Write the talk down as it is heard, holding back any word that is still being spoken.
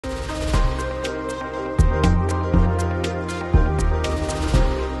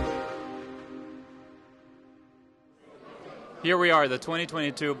Here we are, the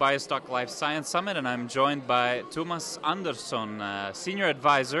 2022 BioStock Life Science Summit, and I'm joined by Thomas Andersson, Senior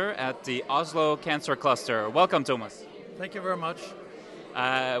Advisor at the Oslo Cancer Cluster. Welcome, Thomas. Thank you very much.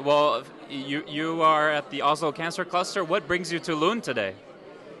 Well, you are at the Oslo Cancer Cluster. What brings you to Lund today?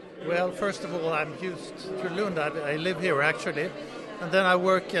 Well, first of all, I'm used to Lund. I live here, actually. And then I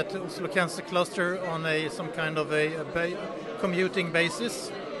work at the Oslo Cancer Cluster on some kind of a commuting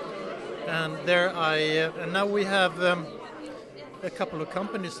basis. And there and now we have a couple of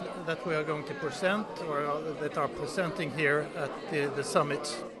companies that we are going to present or that are presenting here at the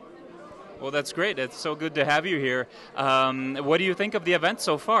summit. Well, that's great. It's so good to have you here. What do you think of the event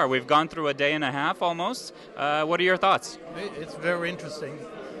so far? We've gone through a day and a half almost. What are your thoughts? It's very interesting.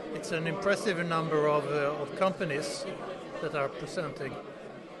 It's an impressive number of companies that are presenting.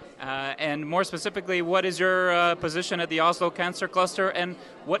 And more specifically, what is your position at the Oslo Cancer Cluster, and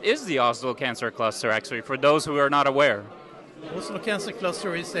what is the Oslo Cancer Cluster, actually, for those who are not aware? Oslo Cancer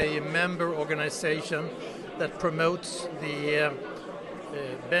Cluster is a member organization that promotes the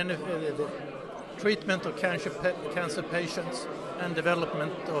treatment of cancer patients and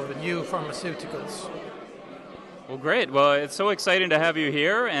development of new pharmaceuticals. Well, great. Well, it's so exciting to have you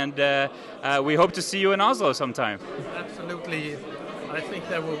here, and we hope to see you in Oslo sometime. Absolutely. I think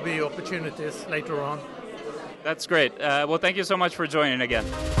there will be opportunities later on. That's great. Well, thank you so much for joining again.